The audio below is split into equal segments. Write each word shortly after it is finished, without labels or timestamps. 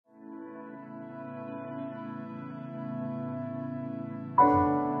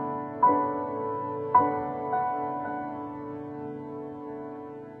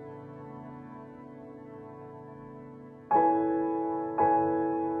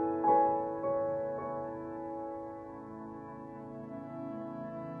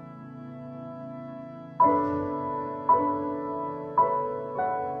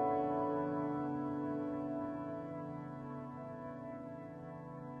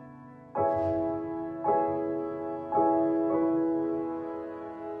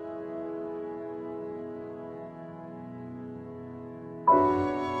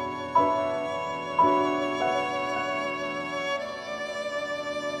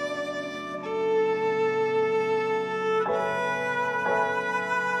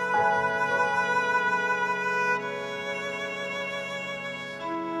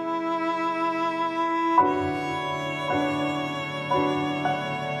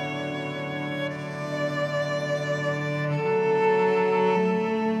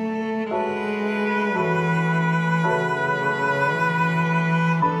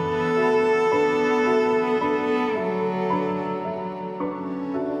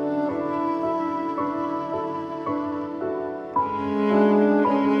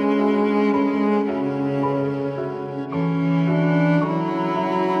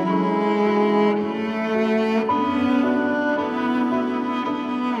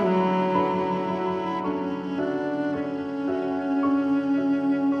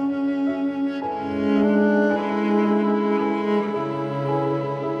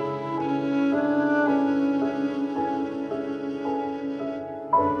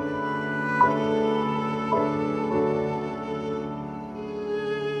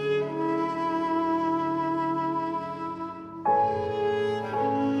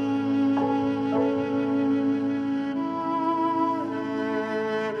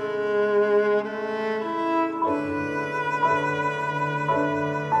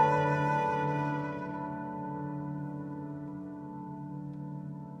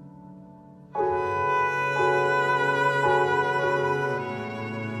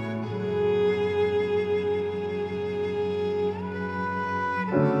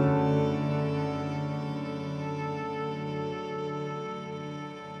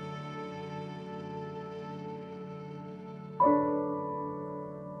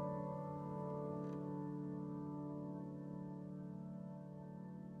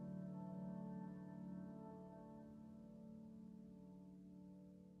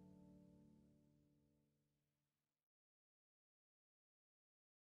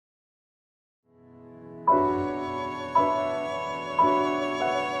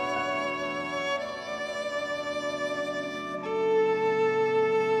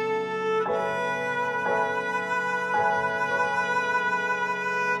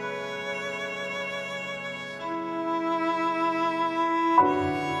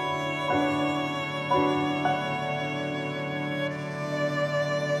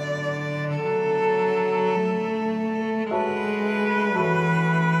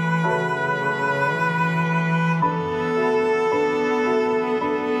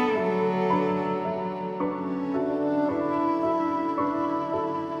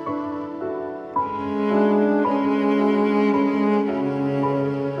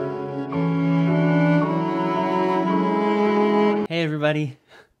Hey everybody,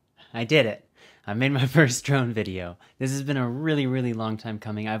 I did it. I made my first drone video. This has been a really long time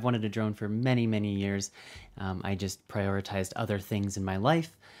coming. I've wanted a drone for many years. I just prioritized other things in my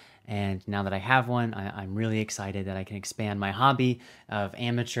life, and now that I have one, I'm really excited that I can expand my hobby of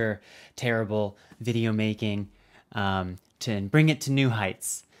amateur, terrible video making to bring it to new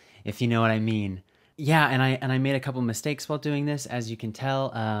heights, if you know what I mean. Yeah, and I made a couple mistakes while doing this, as you can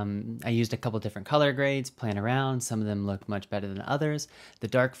tell. I used a couple different color grades, playing around. Some of them looked much better than others. The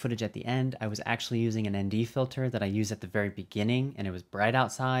dark footage at the end, I was actually using an ND filter that I used at the very beginning, and it was bright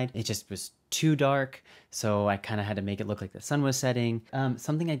outside. It just was too dark, so I kind of had to make it look like the sun was setting.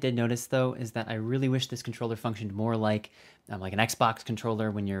 Something I did notice, though, is that I really wish this controller functioned more like an Xbox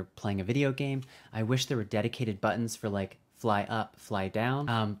controller when you're playing a video game. I wish there were dedicated buttons for, like, fly up, fly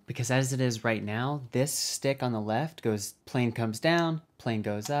down, because as it is right now, this stick on the left goes, plane comes down, plane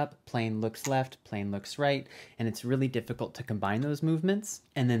goes up, plane looks left, plane looks right, and it's really difficult to combine those movements.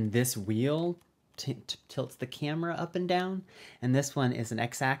 And then this wheel tilts the camera up and down, and this one is an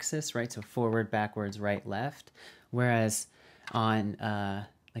x-axis, right? So forward, backwards, right, left. Whereas on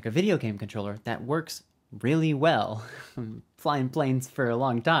like a video game controller, that works really well. Flying planes for a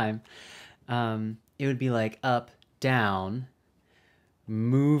long time. It would be like up, down,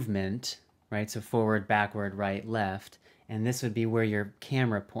 movement, right? So forward, backward, right, left, and this would be where your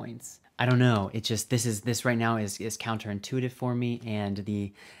camera points. I don't know, it just, this right now is counterintuitive for me, and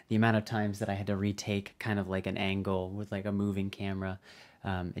the amount of times that I had to retake kind of like an angle with like a moving camera,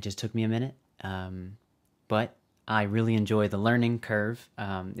 it just took me a minute, but I really enjoy the learning curve.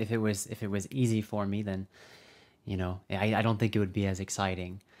 If it was easy for me, then, you know, I don't think it would be as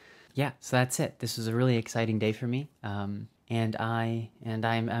exciting. Yeah, so that's it. This was a really exciting day for me, and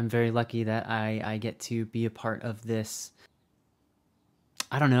I'm very lucky that I get to be a part of this,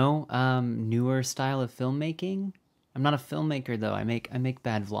 I don't know, newer style of filmmaking. I'm not a filmmaker though. I make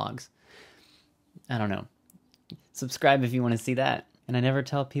bad vlogs. I don't know. Subscribe if you want to see that. And I never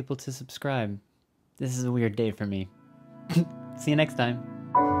tell people to subscribe. This is a weird day for me. See you next time.